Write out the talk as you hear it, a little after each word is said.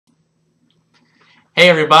Hey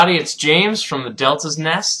everybody, it's James from the Delta's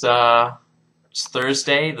Nest. It's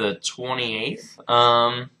Thursday the 28th.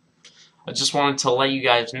 I just wanted to let you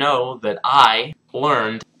guys know that I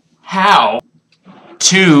learned how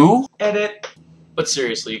to edit. But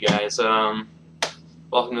seriously, you guys,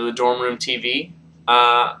 welcome to the Dorm Room TV.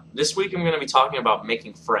 This week I'm going to be talking about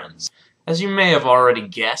making friends. As you may have already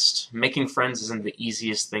guessed, making friends isn't the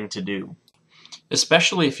easiest thing to do.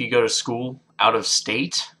 Especially if you go to school out of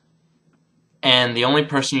state, and the only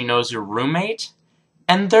person you know is your roommate,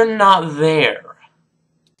 and they're not there.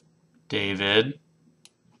 David?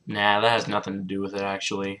 Nah, that has nothing to do with it,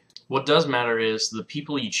 actually. What does matter is the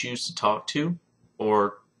people you choose to talk to,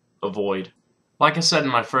 or avoid. Like I said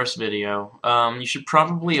in my first video, you should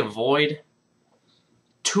probably avoid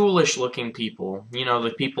toolish-looking people. You know,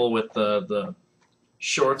 the people with the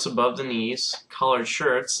shorts above the knees, collared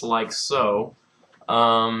shirts, like so,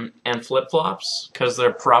 and flip-flops, because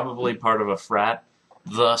they're probably part of a frat,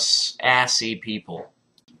 thus assy people.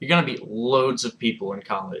 You're going to meet loads of people in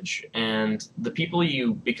college, and the people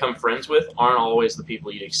you become friends with aren't always the people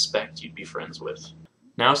you'd expect you'd be friends with.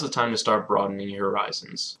 Now's the time to start broadening your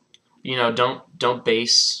horizons. You know, don't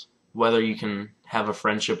base whether you can have a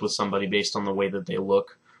friendship with somebody based on the way that they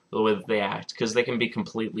look, or the way that they act, because they can be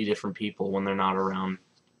completely different people when they're not around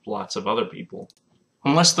lots of other people.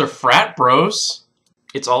 Unless they're frat bros.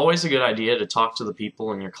 It's always a good idea to talk to the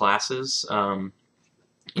people in your classes.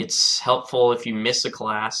 It's helpful if you miss a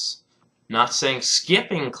class. Not saying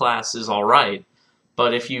skipping class is alright,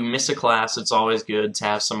 but if you miss a class, it's always good to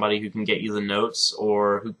have somebody who can get you the notes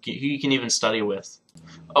or who you can even study with.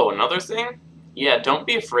 Oh, another thing? Yeah, don't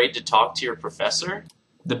be afraid to talk to your professor.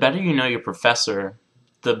 The better you know your professor,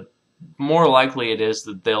 the more likely it is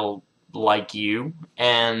that they'll like you,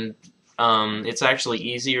 and it's actually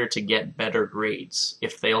easier to get better grades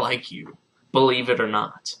if they like you, believe it or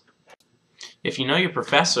not. If you know your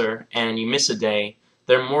professor and you miss a day,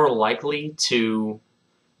 they're more likely to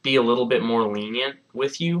be a little bit more lenient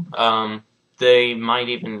with you. They might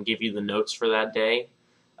even give you the notes for that day.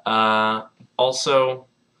 Also,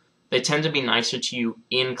 they tend to be nicer to you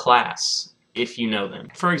in class if you know them.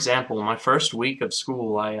 For example, my first week of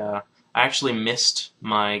school, I actually missed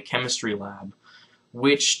my chemistry lab,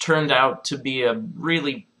 which turned out to be a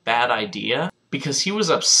really bad idea because he was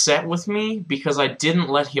upset with me because I didn't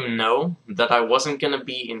let him know that I wasn't going to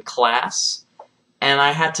be in class, and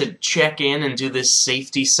I had to check in and do this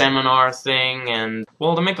safety seminar thing, and,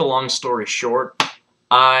 well, to make a long story short,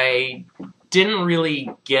 I didn't really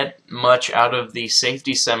get much out of the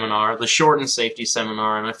safety seminar, the shortened safety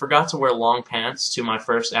seminar, and I forgot to wear long pants to my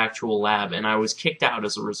first actual lab, and I was kicked out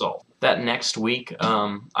as a result. That next week,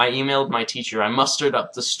 I emailed my teacher. I mustered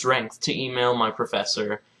up the strength to email my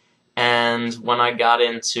professor, and when I got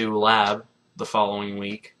into lab the following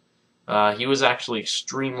week, he was actually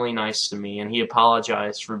extremely nice to me, and he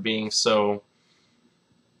apologized for being so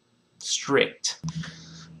strict.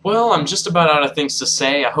 Well, I'm just about out of things to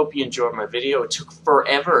say. I hope you enjoyed my video. It took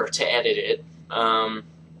forever to edit it. I'll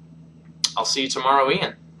see you tomorrow,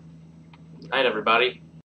 Ian. Night, everybody.